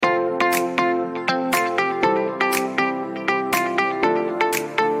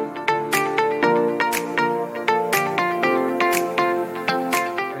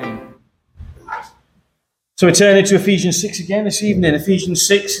So we turn into Ephesians 6 again this evening. Ephesians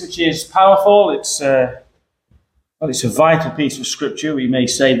 6, which is powerful. It's a vital piece of Scripture. We may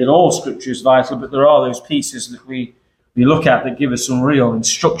say that all Scripture is vital, but there are those pieces that we look at that give us some real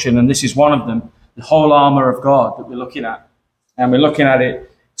instruction, and this is one of them, the whole armour of God that we're looking at. And we're looking at it, in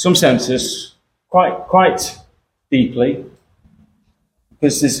some senses, quite deeply,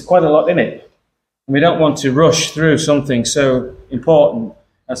 because there's quite a lot in it. And we don't want to rush through something so important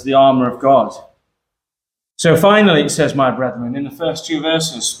as the armour of God. So finally, it says, my brethren, in the first two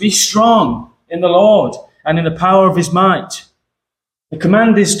verses, be strong in the Lord and in the power of his might. The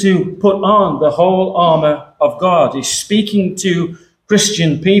command is to put on the whole armour of God. He's speaking to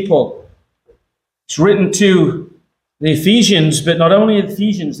Christian people. It's written to the Ephesians, but not only the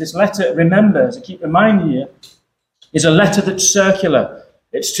Ephesians. This letter, remember, as I keep reminding you, is a letter that's circular.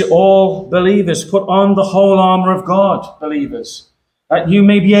 It's to all believers. Put on the whole armour of God, believers, that you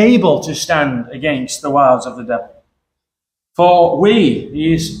may be able to stand against the wiles of the devil. For we,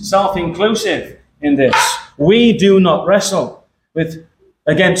 he is self-inclusive in this, we do not wrestle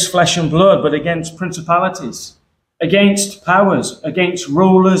against flesh and blood, but against principalities, against powers, against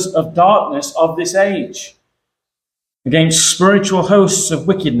rulers of darkness of this age, against spiritual hosts of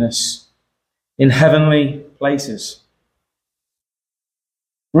wickedness in heavenly places.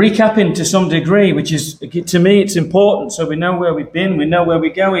 Recapping to some degree, which is, to me, it's important so we know where we've been, we know where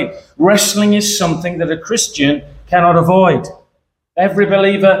we're going. Wrestling is something that a Christian cannot avoid. Every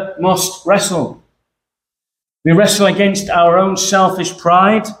believer must wrestle. We wrestle against our own selfish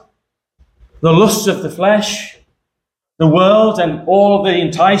pride, the lusts of the flesh, the world and all the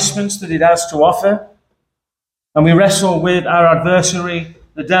enticements that it has to offer. And we wrestle with our adversary,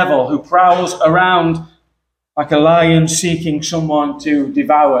 the devil, who prowls around like a lion seeking someone to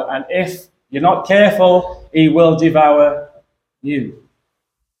devour. And if you're not careful, he will devour you.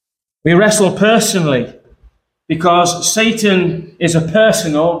 We wrestle personally because Satan is a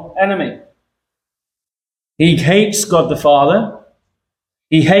personal enemy. He hates God the Father.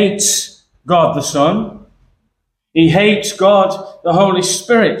 He hates God the Son. He hates God the Holy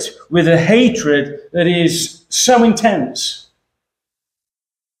Spirit with a hatred that is so intense.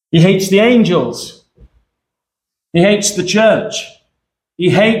 He hates the angels. He hates the church. He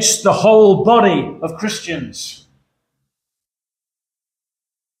hates the whole body of Christians.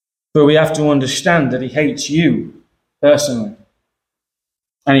 But we have to understand that he hates you personally.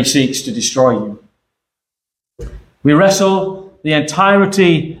 And he seeks to destroy you. We wrestle the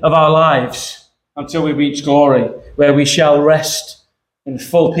entirety of our lives until we reach glory, where we shall rest in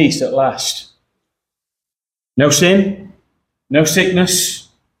full peace at last. No sin, no sickness,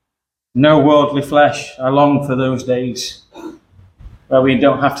 no worldly flesh. I long for those days where we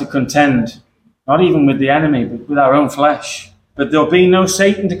don't have to contend, not even with the enemy, but with our own flesh. But there'll be no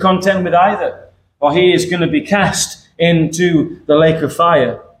Satan to contend with either, for he is going to be cast into the lake of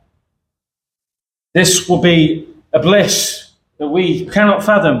fire. This will be a bliss that we cannot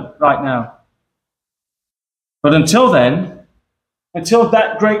fathom right now. But until then, until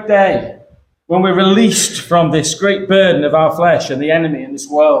that great day, when we're released from this great burden of our flesh and the enemy in this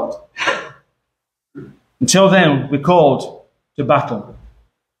world, until then, we're called to battle.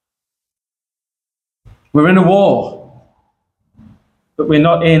 We're in a war, but we're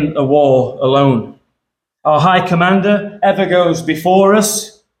not in a war alone. Our high commander ever goes before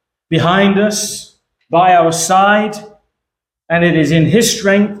us, behind us, by our side, and it is in his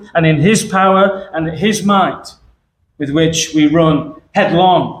strength and in his power and his might with which we run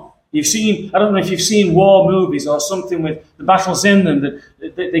headlong. I don't know if you've seen war movies or something with the battles in them,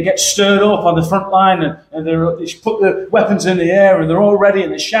 that they get stirred up on the front line and they put the weapons in the air and they're all ready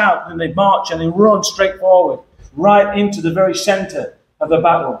and they shout and they march and they run straight forward, right into the very center of the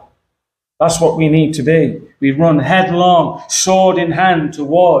battle. That's what we need to be. We run headlong, sword in hand,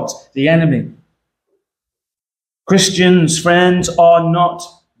 towards the enemy. Christians, friends, are not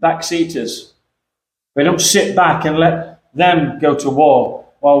backseaters. We don't sit back and let them go to war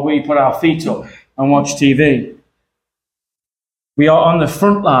while we put our feet up and watch TV. We are on the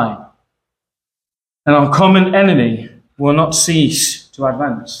front line, and our common enemy will not cease to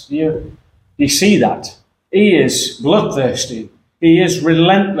advance. Do you see that? He is bloodthirsty. He is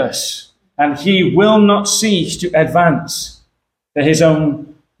relentless, and he will not cease to advance for his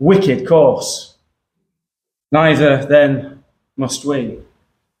own wicked course. Neither, then, must we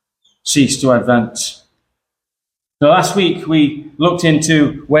cease to advance. Now, last week we looked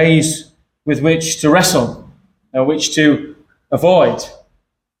into ways with which to wrestle, and which to avoid.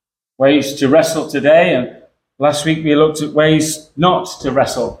 Ways to wrestle today, and last week we looked at ways not to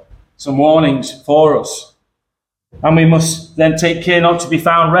wrestle. Some warnings for us. And we must then take care not to be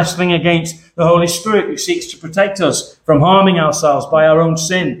found wrestling against the Holy Spirit, who seeks to protect us from harming ourselves by our own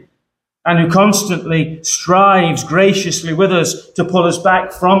sin, and who constantly strives graciously with us to pull us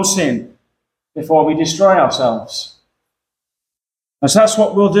back from sin before we destroy ourselves. And so that's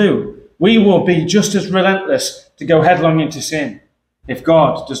what we'll do. We will be just as relentless to go headlong into sin if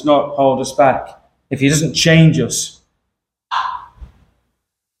God does not hold us back, if he doesn't change us.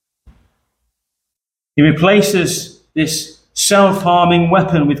 He replaces this self-harming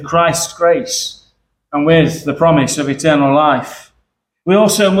weapon with Christ's grace and with the promise of eternal life. We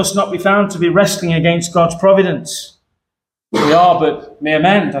also must not be found to be wrestling against God's providence. We are but mere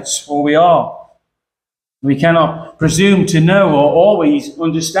men, that's all we are. We cannot presume to know or always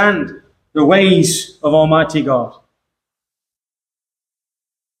understand the ways of Almighty God.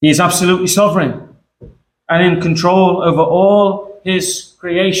 He is absolutely sovereign and in control over all his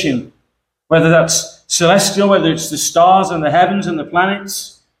creation, whether that's celestial, whether it's the stars and the heavens and the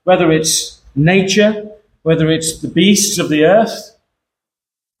planets, whether it's nature, whether it's the beasts of the earth,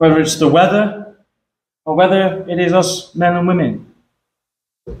 whether it's the weather, or whether it is us men and women.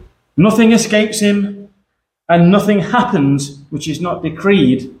 Nothing escapes him, and nothing happens which is not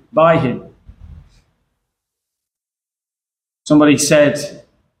decreed by him. Somebody said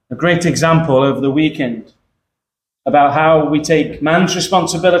a great example over the weekend about how we take man's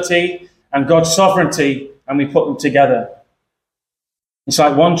responsibility and God's sovereignty and we put them together. It's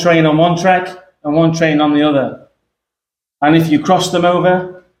like one train on one track and one train on the other. And if you cross them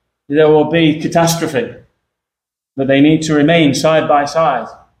over, there will be catastrophe. But they need to remain side by side.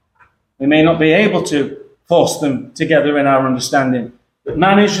 We may not be able to force them together in our understanding. But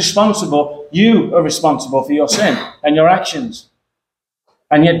man is responsible. You are responsible for your sin and your actions.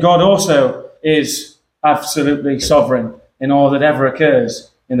 And yet God also is absolutely sovereign in all that ever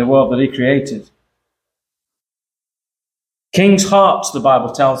occurs in the world that he created. Kings' hearts, the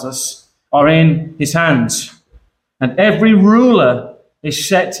Bible tells us, are in his hands. And every ruler is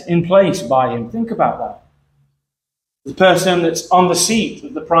set in place by him. Think about that. The person that's on the seat,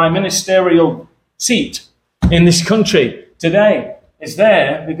 of the prime ministerial seat in this country today, is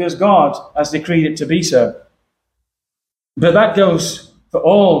there because God has decreed it to be so. But that goes for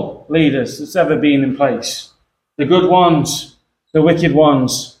all leaders that's ever been in place. The good ones, the wicked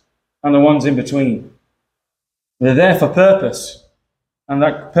ones, and the ones in between. They're there for purpose, and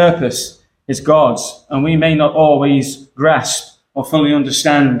that purpose is God's, and we may not always grasp or fully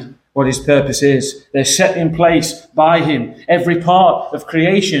understand what his purpose is. They're set in place by him. Every part of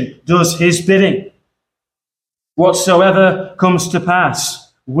creation does his bidding. Whatsoever comes to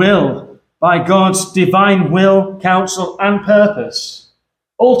pass will, by God's divine will, counsel, and purpose,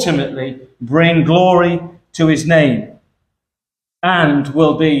 ultimately bring glory to his name and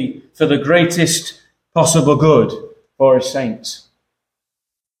will be for the greatest possible good for his saints.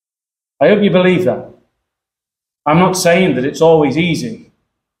 I hope you believe that. I'm not saying that it's always easy.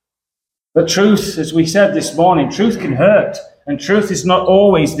 But truth, as we said this morning, truth can hurt, and truth is not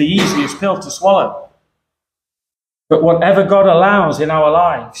always the easiest pill to swallow. But whatever God allows in our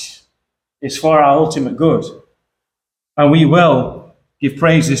lives is for our ultimate good. And we will give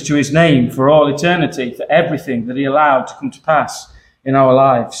praises to his name for all eternity, for everything that he allowed to come to pass in our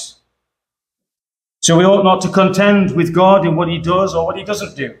lives. So we ought not to contend with God in what he does or what he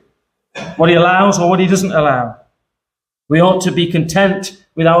doesn't do, what he allows or what he doesn't allow. We ought to be content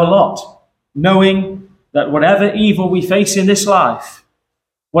with our lot, knowing that whatever evil we face in this life,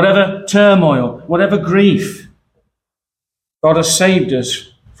 whatever turmoil, whatever grief, God has saved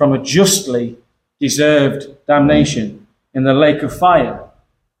us from a justly deserved damnation in the lake of fire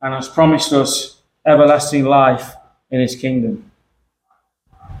and has promised us everlasting life in his kingdom.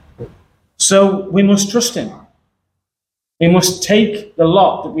 So we must trust him. We must take the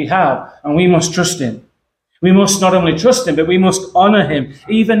lot that we have and we must trust him. We must not only trust him, but we must honor him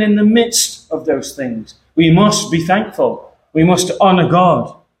even in the midst of those things. We must be thankful. We must honor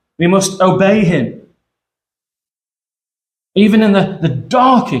God. We must obey him. Even in the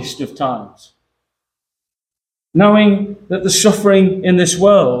darkest of times. Knowing that the suffering in this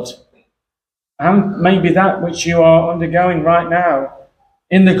world, and maybe that which you are undergoing right now,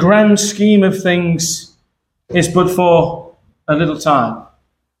 in the grand scheme of things, is but for a little time.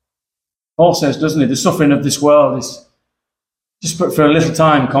 Paul says, doesn't he, the suffering of this world is just but for a little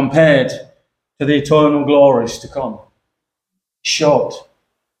time compared to the eternal glories to come. Short.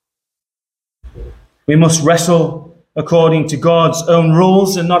 We must wrestle according to God's own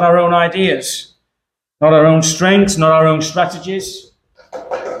rules and not our own ideas, not our own strengths, not our own strategies.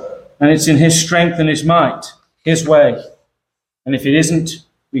 And it's in his strength and his might, his way. And if it isn't,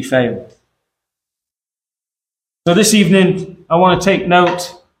 we fail. So this evening, I want to take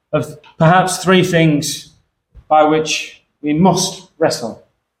note of perhaps 3 things by which we must wrestle.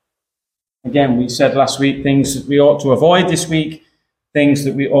 Again, we said last week things that we ought to avoid this week, things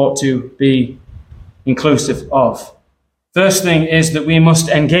that we ought to be inclusive of. First thing is that we must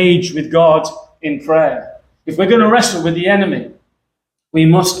engage with God in prayer. If we're going to wrestle with the enemy, we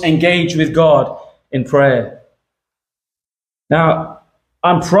must engage with God in prayer. Now,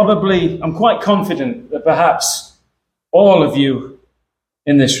 I'm quite confident that perhaps all of you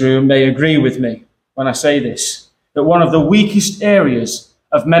in this room may agree with me when I say this, that one of the weakest areas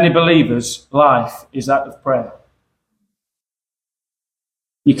of many believers' life is that of prayer.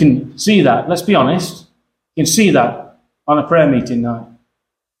 You can see that, let's be honest, you can see that on a prayer meeting night.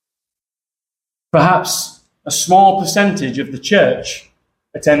 Perhaps a small percentage of the church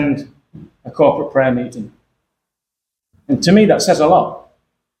attend a corporate prayer meeting. And to me, that says a lot.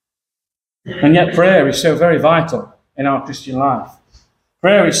 And yet prayer is so very vital in our Christian life.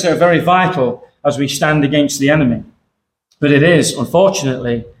 Prayer is so very vital as we stand against the enemy. But it is,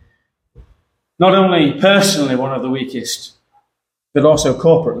 unfortunately, not only personally one of the weakest, but also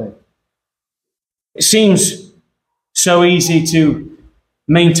corporately. It seems so easy to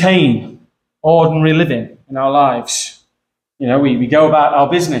maintain ordinary living in our lives. You know, we go about our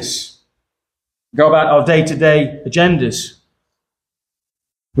business, go about our day-to-day agendas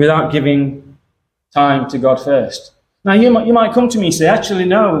without giving time to God first. Now, you might come to me and say, actually,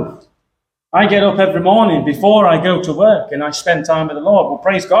 no, I get up every morning before I go to work and I spend time with the Lord. Well,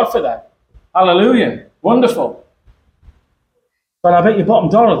 praise God for that. Hallelujah. Wonderful. But I bet you bottom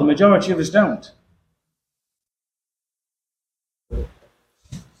dollar the majority of us don't.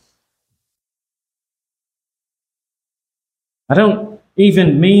 I don't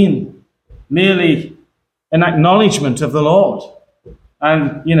even mean merely an acknowledgement of the Lord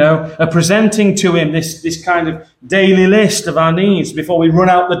and, a presenting to him this kind of daily list of our needs before we run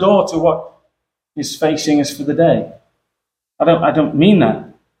out the door to what is facing us for the day. I don't mean that.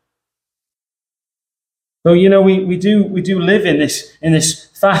 But, we do live in this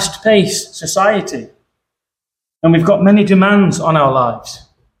fast-paced society, and we've got many demands on our lives.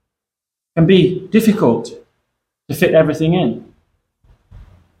 It can be difficult to fit everything in.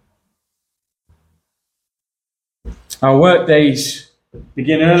 Our work days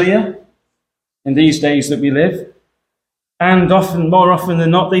begin earlier in these days that we live, and more often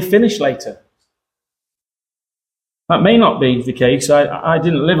than not, they finish later. That may not be the case. I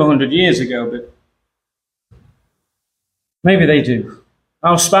didn't live 100 years ago, but maybe they do.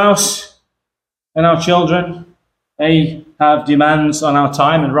 Our spouse and our children, they have demands on our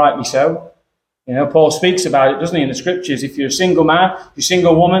time, and rightly so. Paul speaks about it, doesn't he, in the scriptures? If you're a single man, if you're a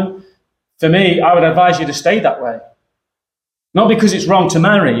single woman, for me, I would advise you to stay that way. Not because it's wrong to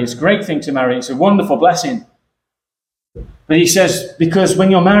marry. It's a great thing to marry. It's a wonderful blessing. But he says, because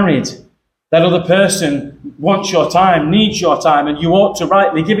when you're married, that other person wants your time, needs your time, and you ought to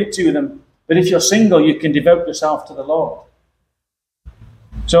rightly give it to them. But if you're single, you can devote yourself to the Lord.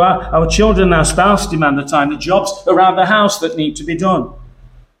 So our children and our spouse demand the time, the jobs around the house that need to be done.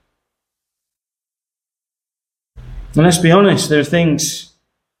 And let's be honest, there are things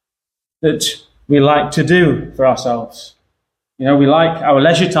that we like to do for ourselves. We like our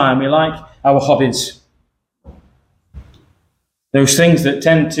leisure time, we like our hobbies. Those things that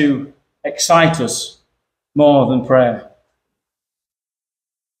tend to excite us more than prayer.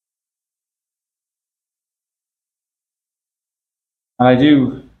 And I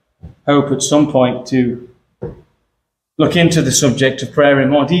do hope at some point to look into the subject of prayer in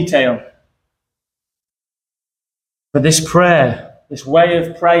more detail. But this prayer, this way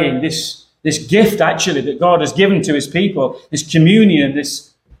of praying, this gift actually that God has given to his people, this communion,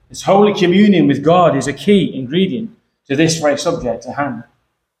 this holy communion with God is a key ingredient to this very subject at hand.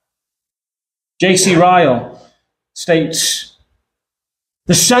 J.C. Ryle states,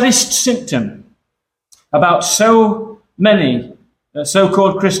 the saddest symptom about so many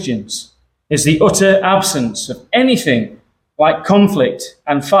so-called Christians is the utter absence of anything like conflict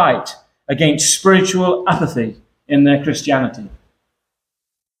and fight against spiritual apathy in their Christianity.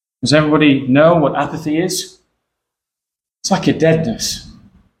 Does everybody know what apathy is? It's like a deadness,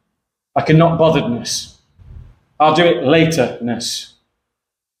 like a not botheredness. I'll do it later-ness.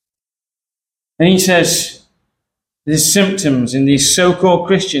 And he says, these symptoms in these so-called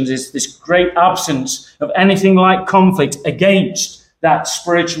Christians is this great absence of anything like conflict against that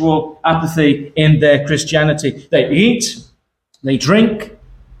spiritual apathy in their Christianity. They eat, they drink,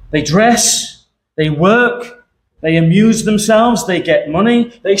 they dress, they work, they amuse themselves, they get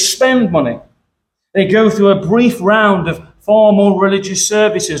money, they spend money. They go through a brief round of formal religious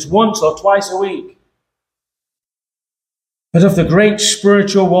services once or twice a week. but of the great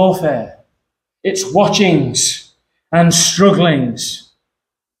spiritual warfare, its watchings and strugglings,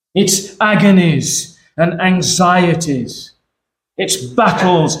 its agonies and anxieties, its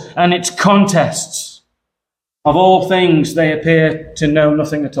battles and its contests. Of all things they appear to know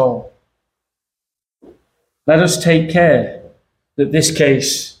nothing at all. Let us take care that this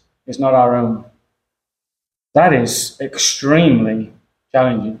case is not our own. That is extremely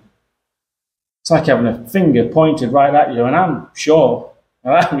challenging. It's like having a finger pointed right at you, and I'm sure,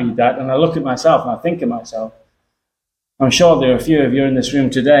 when I read that and I look at myself and I think of myself, I'm sure there are a few of you in this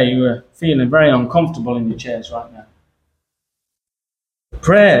room today who are feeling very uncomfortable in your chairs right now.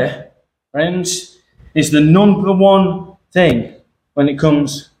 Prayer, friends, is the number one thing when it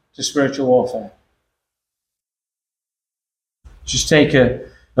comes to spiritual warfare. Just take a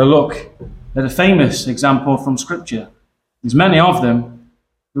look at a famous example from Scripture. There's many of them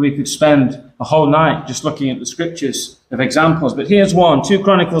that we could spend a whole night just looking at the Scriptures of examples. But here's one, 2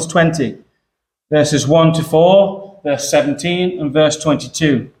 Chronicles 20, verses 1 to 4, verse 17 and verse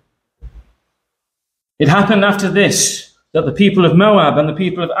 22. It happened after this that the people of Moab and the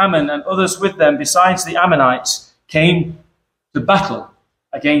people of Ammon and others with them, besides the Ammonites, came to battle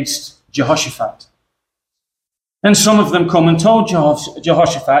against Jehoshaphat. And some of them come and told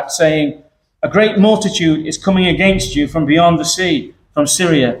Jehoshaphat, saying, a great multitude is coming against you from beyond the sea, from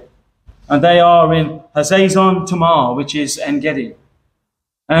Syria, and they are in Hazazon Tamar, which is En-gedi.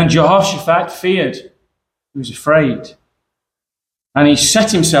 And Jehoshaphat feared, he was afraid, and he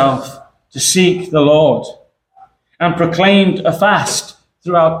set himself to seek the Lord, and proclaimed a fast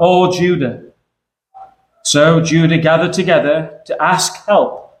throughout all Judah. So Judah gathered together to ask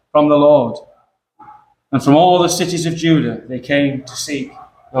help from the Lord. And from all the cities of Judah, they came to seek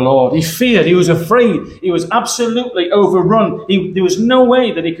the Lord. He feared, he was afraid, he was absolutely overrun. There was no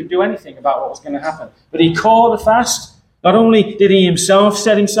way that he could do anything about what was going to happen. But he called a fast. Not only did he himself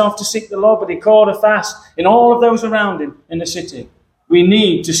set himself to seek the Lord, but he called a fast in all of those around him in the city. We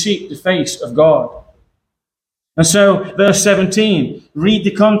need to seek the face of God. And so, verse 17, read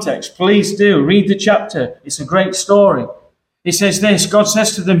the context. Please do. Read the chapter. It's a great story. He says this, God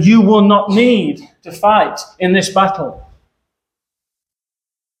says to them, you will not need to fight in this battle.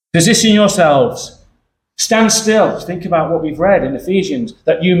 Position yourselves. Stand still. Think about what we've read in Ephesians,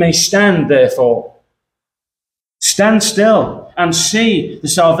 that you may stand, therefore. Stand still and see the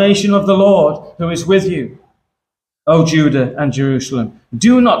salvation of the Lord who is with you, O Judah and Jerusalem.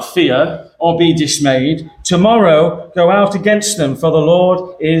 Do not fear or be dismayed. Tomorrow go out against them, for the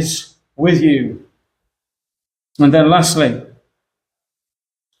Lord is with you. And then lastly,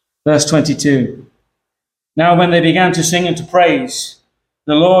 verse 22. Now when they began to sing and to praise,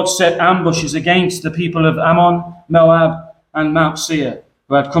 the Lord set ambushes against the people of Ammon, Moab, and Mount Seir,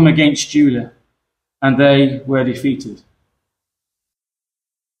 who had come against Judah, and they were defeated.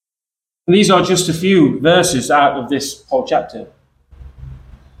 And these are just a few verses out of this whole chapter.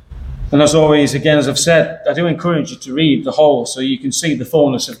 And as always, again, as I've said, I do encourage you to read the whole so you can see the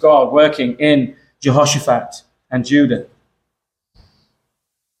fullness of God working in Jehoshaphat and Judah.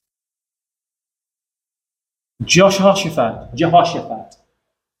 Jehoshaphat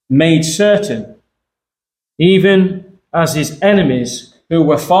made certain, even as his enemies, who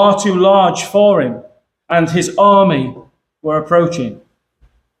were far too large for him, and his army were approaching.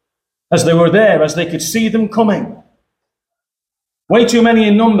 As they were there, as they could see them coming, way too many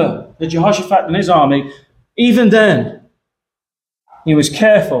in number, the Jehoshaphat and his army, even then, he was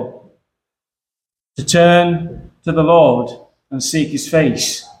careful to turn to the Lord and seek his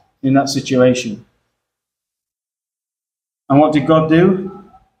face in that situation. And what did God do?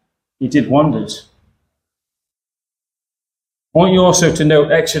 He did wonders. I want you also to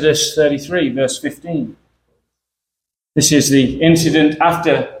note Exodus 33, verse 15. This is the incident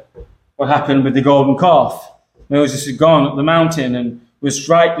after what happened with the golden calf. Moses had gone up the mountain and was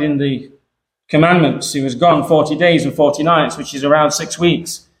right in the commandments. He was gone 40 days and 40 nights, which is around 6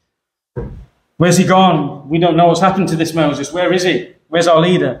 weeks. Where's he gone? We don't know what's happened to this Moses. Where is he? Where's our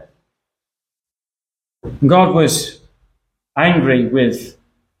leader? And God was angry with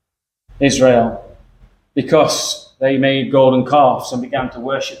Israel because they made golden calves and began to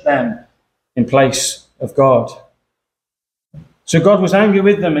worship them in place of God. So God was angry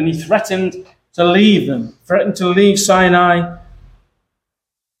with them, and he threatened to leave them, threatened to leave Sinai.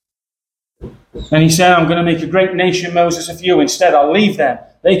 And he said, I'm going to make a great nation, Moses, of you. Instead, I'll leave them.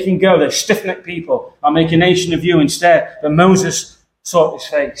 They can go. They're stiff-necked people. I'll make a nation of you instead. But Moses sought his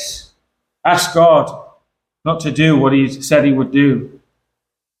face, asked God not to do what he said he would do.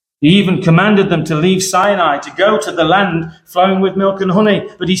 He even commanded them to leave Sinai, to go to the land flowing with milk and honey.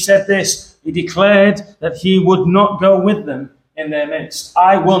 But he said this, he declared that he would not go with them in their midst.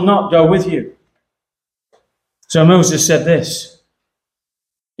 I will not go with you. So Moses said this,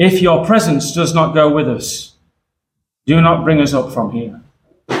 if your presence does not go with us, do not bring us up from here.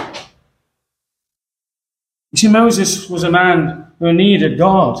 You see, Moses was a man who needed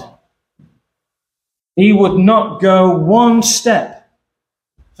God. He would not go one step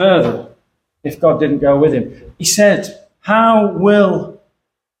further if God didn't go with him. He said, how will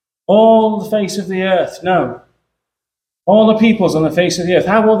all the face of the earth know? All the peoples on the face of the earth,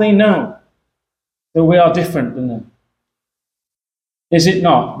 how will they know that we are different than them? Is it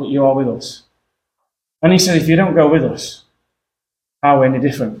not that you are with us? And he said, if you don't go with us, how are we any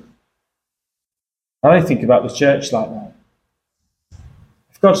different? I don't think about the church like that.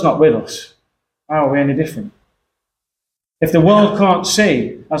 If God's not with us, how are we any different? If the world can't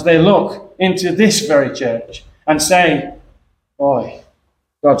see as they look into this very church and say, boy,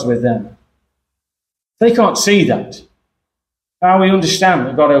 God's with them. If they can't see that, now we understand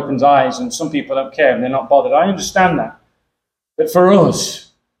that God opens eyes and some people don't care and they're not bothered. I understand that. But for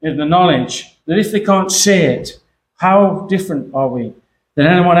us, in the knowledge that if they can't see it, how different are we than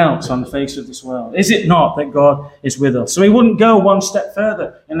anyone else on the face of this world? Is it not that God is with us? So he wouldn't go one step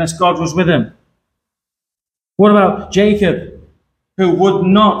further unless God was with him. What about Jacob, who would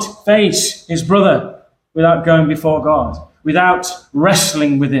not face his brother without going before God, without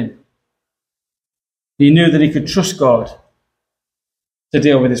wrestling with him? He knew that he could trust God to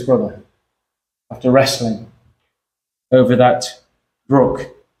deal with his brother after wrestling over that brook.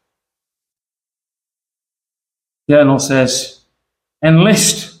 The journal says,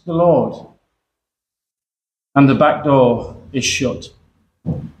 enlist the Lord, and the back door is shut.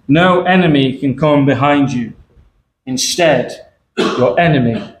 No enemy can come behind you. Instead, your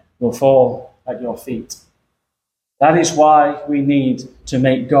enemy will fall at your feet. That is why we need to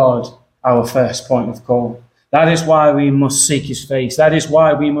make God our first point of call. That is why we must seek his face. That is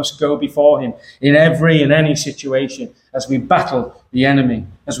why we must go before him in every and any situation as we battle the enemy,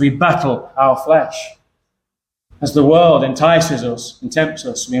 as we battle our flesh. As the world entices us and tempts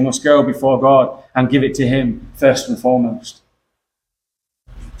us, we must go before God and give it to him first and foremost.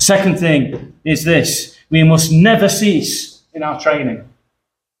 Second thing is this: we must never cease in our training.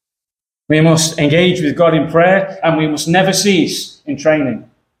 We must engage with God in prayer, and we must never cease in training.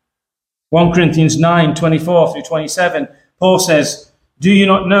 1 Corinthians 9:24 through 27, Paul says, do you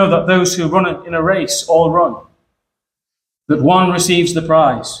not know that those who run in a race all run, that one receives the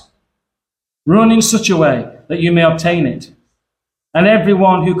prize? Run in such a way that you may obtain it. And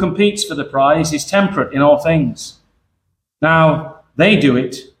everyone who competes for the prize is temperate in all things. Now, they do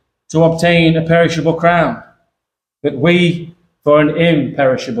it to obtain a perishable crown, but we for an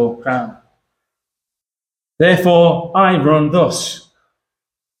imperishable crown. Therefore, I run thus,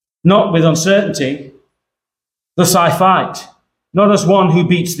 not with uncertainty. Thus I fight, not as one who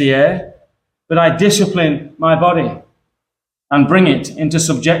beats the air, but I discipline my body and bring it into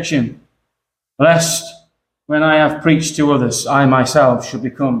subjection, lest when I have preached to others, I myself should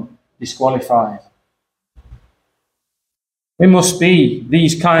become disqualified. We must be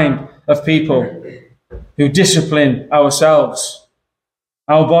these kind of people who discipline ourselves,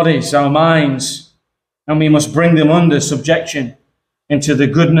 our bodies, our minds, and we must bring them under subjection into the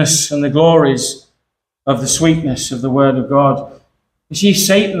goodness and the glories of the sweetness of the Word of God. You see,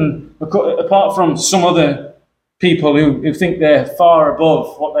 Satan, apart from some other people who think they're far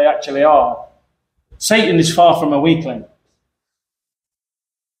above what they actually are, Satan is far from a weakling.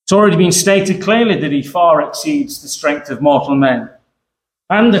 It's already been stated clearly that he far exceeds the strength of mortal men,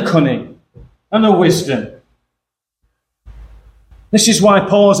 and the cunning, and the wisdom. This is why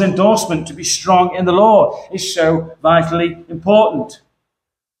Paul's endorsement to be strong in the Lord is so vitally important.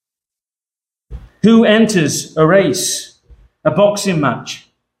 Who enters a race, a boxing match,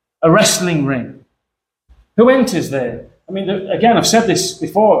 a wrestling ring? Who enters there? I mean, again, I've said this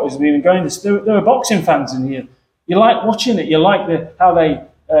before as we've been going this. There are boxing fans in here. You like watching it. You like how they,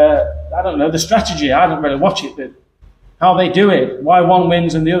 I don't know, the strategy. I don't really watch it, but how they do it, why one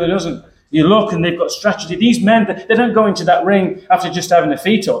wins and the other doesn't. You look and they've got strategy. These men, they don't go into that ring after just having their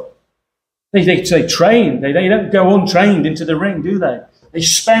feet up. They train. They don't go untrained into the ring, do they? They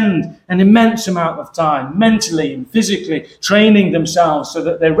spend an immense amount of time mentally and physically training themselves so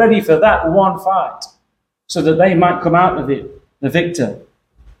that they're ready for that one fight, so that they might come out of it the victor.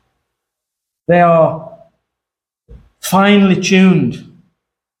 They are finely tuned,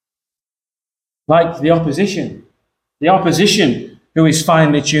 like the opposition. The opposition who is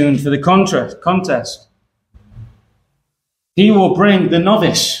finely tuned for the contest. He will bring the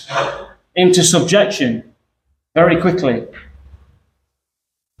novice into subjection very quickly.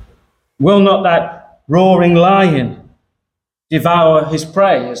 Will not that roaring lion devour his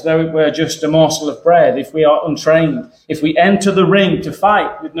prey as though it were just a morsel of bread if we are untrained? If we enter the ring to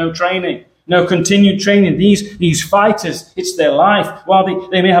fight with no training, no continued training, these fighters, it's their life. While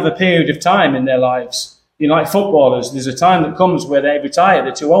they may have a period of time in their lives, like footballers, there's a time that comes where they retire,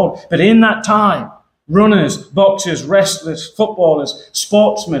 they're too old. But in that time, runners, boxers, wrestlers, footballers,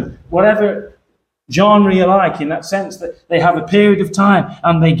 sportsmen, whatever genre you like, in that sense that they have a period of time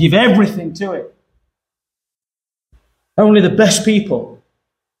and they give everything to it. Only the best people,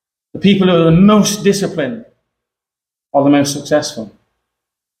 the people who are the most disciplined, are the most successful.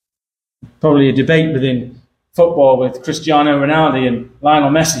 Probably a debate within football with Cristiano Ronaldo and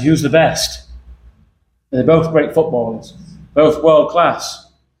Lionel Messi, who's the best? They're both great footballers, both world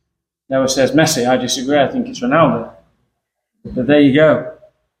class. Noah says Messi. I disagree. I think it's Ronaldo. But there you go.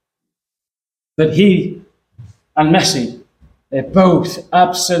 But he and Messi, they're both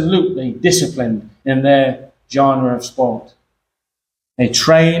absolutely disciplined in their genre of sport. They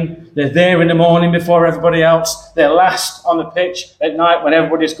train. They're there in the morning before everybody else. They're last on the pitch at night when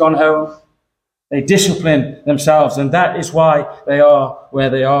everybody's gone home. They discipline themselves, and that is why they are where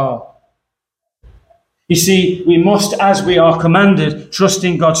they are. You see, we must, as we are commanded, trust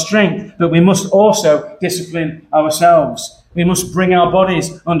in God's strength, but we must also discipline ourselves. We must bring our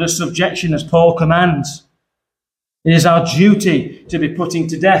bodies under subjection as Paul commands. It is our duty to be putting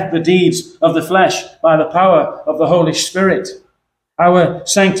to death the deeds of the flesh by the power of the Holy Spirit. Our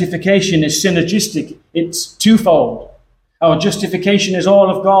sanctification is synergistic. It's twofold. Our justification is all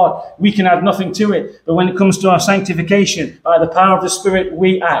of God. We can add nothing to it. But when it comes to our sanctification, by the power of the Spirit,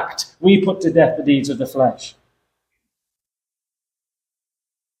 we act. We put to death the deeds of the flesh.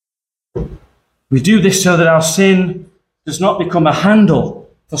 We do this so that our sin does not become a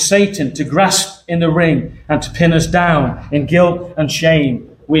handle for Satan to grasp in the ring and to pin us down in guilt and shame,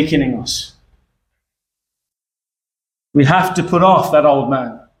 weakening us. We have to put off that old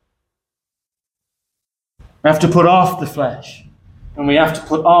man. We have to put off the flesh. And we have to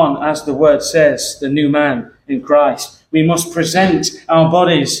put on, as the word says, the new man in Christ. We must present our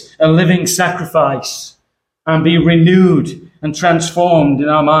bodies a living sacrifice and be renewed and transformed in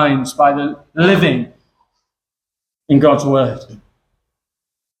our minds by the living in God's word.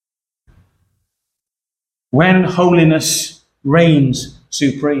 When holiness reigns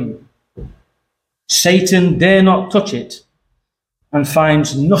supreme, Satan dare not touch it and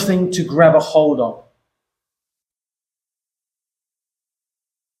finds nothing to grab a hold of.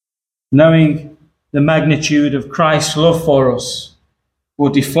 Knowing the magnitude of Christ's love for us will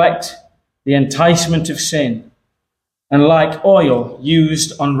deflect the enticement of sin, and like oil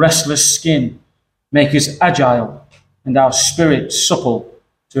used on restless skin, make us agile and our spirit supple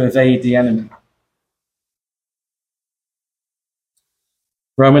to evade the enemy.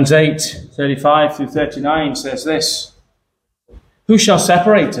 Romans 8:35 through 39 says this: Who shall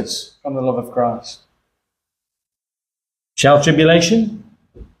separate us from the love of Christ? Shall tribulation,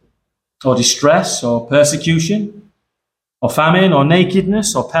 or distress, or persecution, or famine, or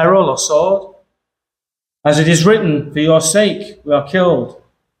nakedness, or peril, or sword? As it is written, for your sake we are killed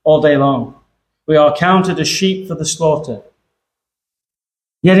all day long. We are counted as sheep for the slaughter.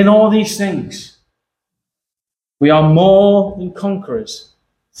 Yet in all these things, we are more than conquerors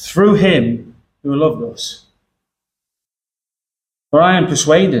through him who loved us. For I am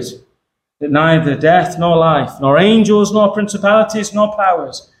persuaded that neither death nor life, nor angels, nor principalities, nor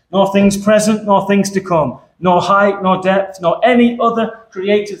powers, nor things present, nor things to come, nor height, nor depth, nor any other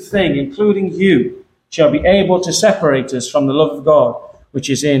created thing, including you, shall be able to separate us from the love of God, which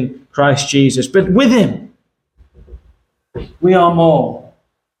is in Christ Jesus. But with him, we are more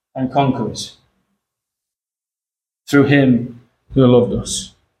than conquerors, through him who loved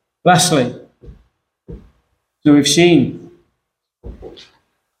us. Lastly, so we've seen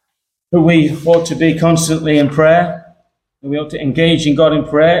that we ought to be constantly in prayer, that we ought to engage in God in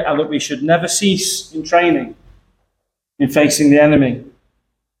prayer, and that we should never cease in training, in facing the enemy.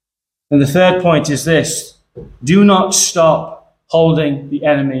 And the third point is this: do not stop holding the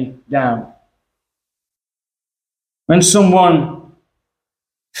enemy down. When someone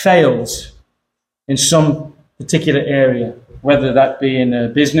fails in some particular area, whether that be in a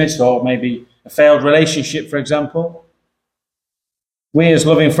business or maybe a failed relationship, for example, we as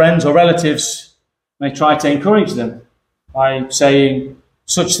loving friends or relatives may try to encourage them by saying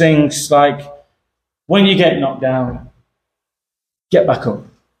such things like, when you get knocked down, get back up.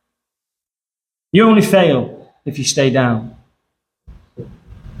 You only fail if you stay down.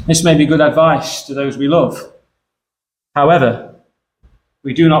 This may be good advice to those we love. However,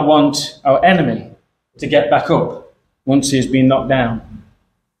 we do not want our enemy to get back up once he has been knocked down.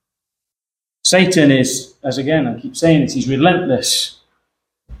 Satan is, as again, I keep saying this, he's relentless.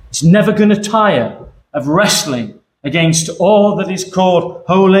 He's never going to tire of wrestling against all that is called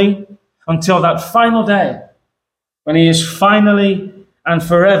holy until that final day when he is finally and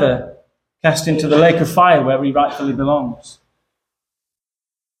forever cast into the lake of fire where he rightfully belongs.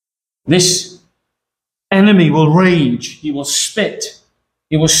 This enemy will rage, he will spit,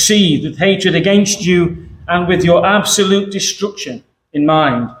 he will seethe with hatred against you and with your absolute destruction in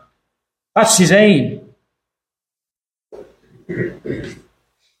mind. That's his aim. And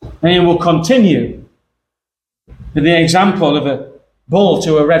he will continue with the example of a bull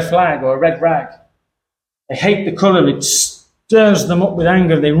to a red flag or a red rag. They hate the colour, it stirs them up with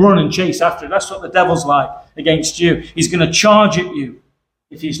anger, they run and chase after it. That's what the devil's like against you. He's going to charge at you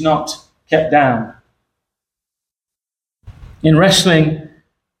if he's not kept down. In wrestling,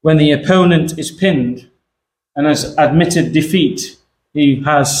 when the opponent is pinned and has admitted defeat, he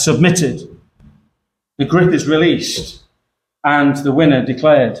has submitted, the grip is released and the winner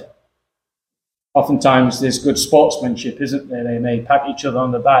declared. Oftentimes there's good sportsmanship, isn't there? They may pat each other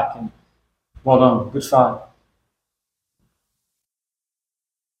on the back and well done, good fight.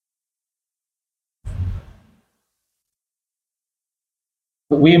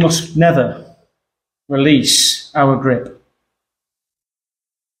 But we must never release our grip.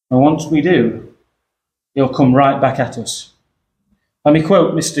 And once we do, he'll come right back at us. Let me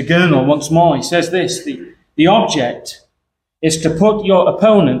quote Mr. Gurnall once more. He says this, the object is to put your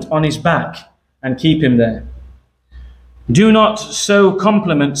opponent on his back and keep him there. Do not so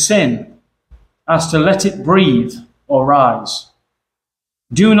complement sin as to let it breathe or rise.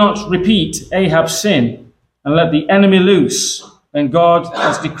 Do not repeat Ahab's sin and let the enemy loose when God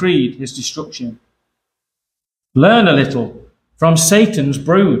has decreed his destruction. Learn a little from Satan's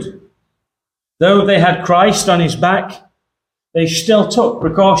brood. Though they had Christ on his back, they still took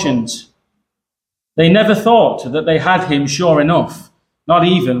precautions. They never thought that they had him sure enough, not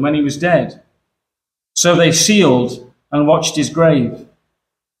even when he was dead. So they sealed and watched his grave.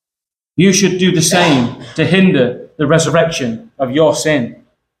 You should do the same to hinder the resurrection of your sin.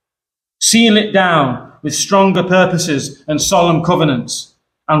 Seal it down with stronger purposes and solemn covenants,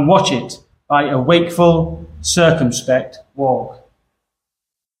 and watch it by a wakeful, circumspect walk.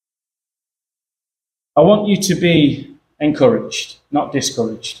 I want you to be encouraged, not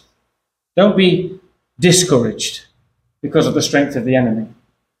discouraged. Don't be discouraged because of the strength of the enemy.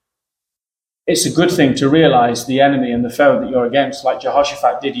 It's a good thing to realize the enemy and the foe that you're against, like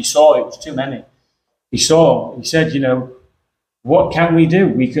Jehoshaphat did. He saw it was too many. He said, what can we do?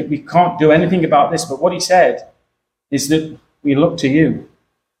 We can't do anything about this. But what he said is that we look to you.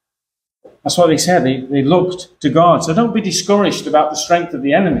 That's what they said. They looked to God. So don't be discouraged about the strength of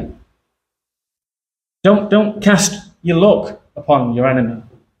the enemy. Don't cast your look upon your enemy.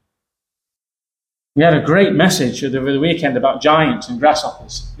 We had a great message over the weekend about giants and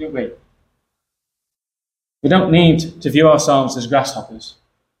grasshoppers, didn't we? We don't need to view ourselves as grasshoppers,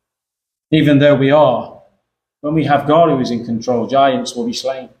 even though we are. When we have God who is in control, giants will be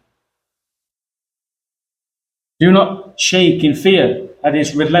slain. Do not shake in fear at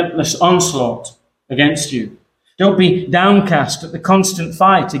his relentless onslaught against you. Don't be downcast at the constant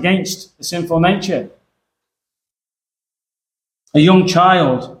fight against the sinful nature. A young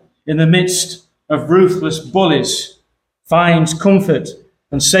child in the midst of ruthless bullies finds comfort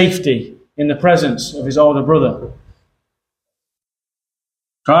and safety in the presence of his older brother.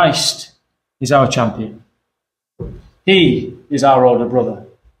 Christ is our champion. He is our older brother.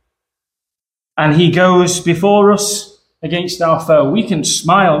 And he goes before us against our foe. We can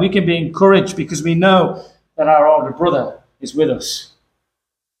smile, we can be encouraged because we know that our older brother is with us.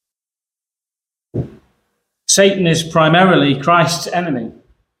 Satan is primarily Christ's enemy,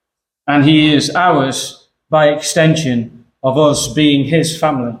 and he is ours by extension of us being his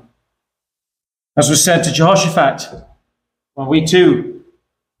family. As was said to Jehoshaphat, well, we too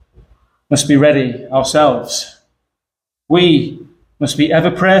must be ready ourselves. We must be ever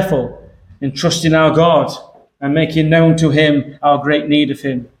prayerful in trusting our God and making known to him our great need of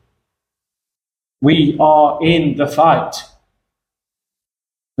him. We are in the fight.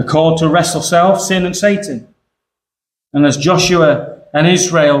 We're called to wrestle self, sin, and Satan. And as Joshua and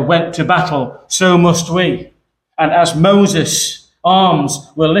Israel went to battle, so must we. And as Moses' arms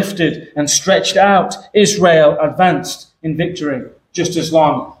were lifted and stretched out, Israel advanced in victory, just as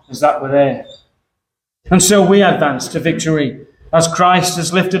long as that were there. And so we advance to victory as Christ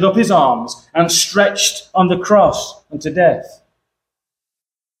has lifted up his arms and stretched on the cross unto death.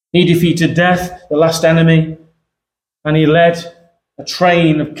 He defeated death, the last enemy, and he led a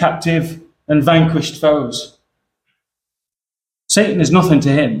train of captive and vanquished foes. Satan is nothing to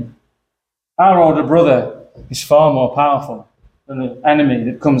him. Our older brother is far more powerful than the enemy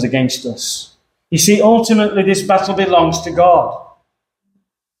that comes against us. You see, ultimately this battle belongs to God.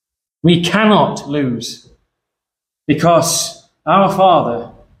 We cannot lose because our Father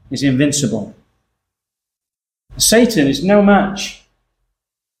is invincible. Satan is no match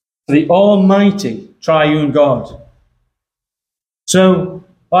for the almighty triune God. So,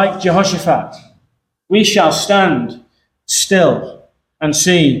 like Jehoshaphat, we shall stand still and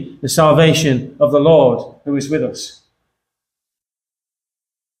see the salvation of the Lord who is with us.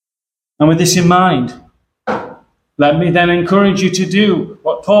 And with this in mind, let me then encourage you to do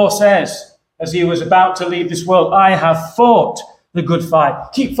what Paul says as he was about to leave this world. I have fought the good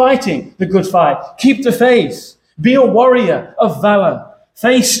fight. Keep fighting the good fight. Keep the faith. Be a warrior of valor.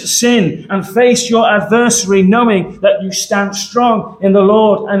 Face sin and face your adversary, knowing that you stand strong in the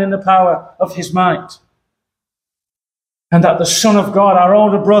Lord and in the power of his might. And that the Son of God, our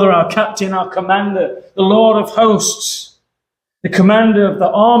older brother, our captain, our commander, the Lord of hosts, the commander of the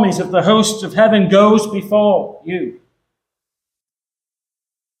armies of the hosts of heaven, goes before you,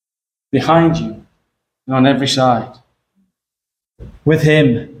 behind you, and on every side. With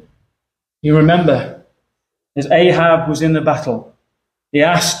him, you remember, as Ahab was in the battle, he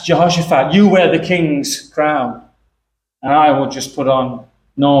asked Jehoshaphat, you wear the king's crown, and I will just put on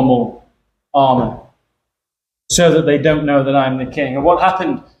normal armor, so that they don't know that I'm the king. And what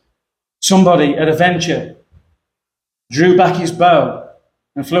happened? Somebody at a venture drew back his bow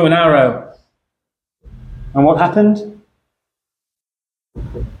and flew an arrow. And what happened?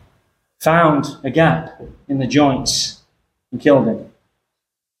 Found a gap in the joints and killed him.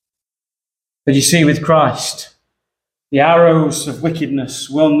 But you see, with Christ, the arrows of wickedness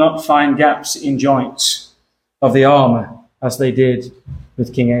will not find gaps in joints of the armor as they did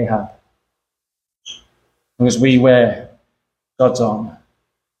with King Ahab, because we wear God's armor.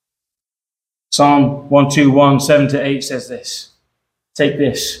 Psalm 121, 7-8 says this. Take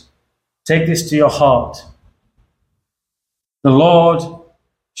this to your heart. The Lord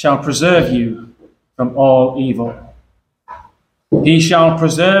shall preserve you from all evil. He shall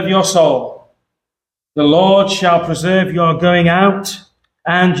preserve your soul. The Lord shall preserve your going out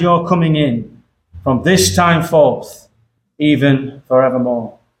and your coming in from this time forth, even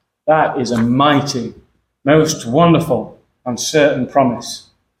forevermore. That is a mighty, most wonderful and certain promise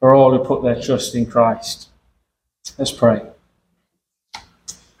for all who put their trust in Christ. Let's pray.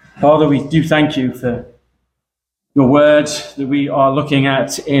 Father, we do thank you for your word that we are looking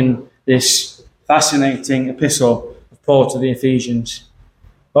at in this fascinating epistle of Paul to the Ephesians.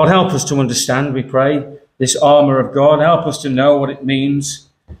 Lord, help us to understand, we pray, this armour of God. Help us to know what it means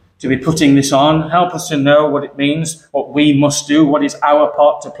to be putting this on. Help us to know what it means, what we must do, what is our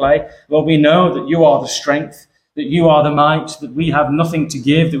part to play. Lord, we know that you are the strength, that you are the might, that we have nothing to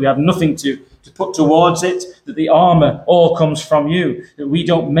give, that we have nothing to put towards it, that the armour all comes from you, that we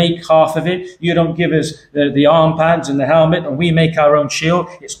don't make half of it. You don't give us the arm pads and the helmet, and we make our own shield.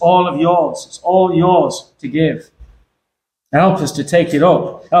 It's all of yours. It's all yours to give. Help us to take it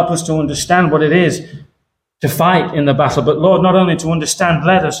up. Help us to understand what it is to fight in the battle. But Lord, not only to understand,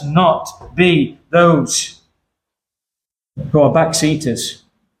 let us not be those who are backseaters.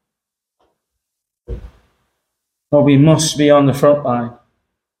 Lord, we must be on the front line.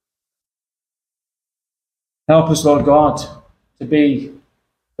 Help us, Lord God, to be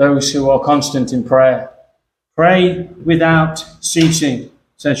those who are constant in prayer. Pray without ceasing,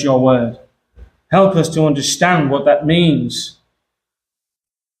 says your word. Help us to understand what that means.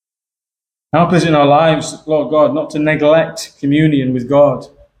 Help us in our lives, Lord God, not to neglect communion with God,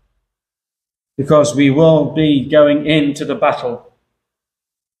 because we will be going into the battle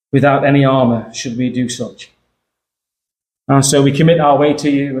without any armour, should we do such. And so we commit our way to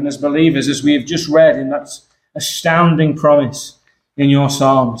you, and as believers, as we have just read in that astounding promise in your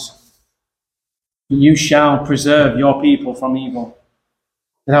Psalms, you shall preserve your people from evil,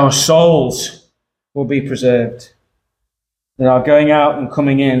 that our souls will be preserved, that our going out and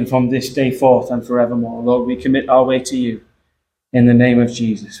coming in from this day forth and forevermore. Lord, we commit our way to you in the name of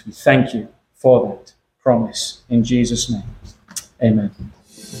Jesus. We thank you for that promise in Jesus' name. Amen.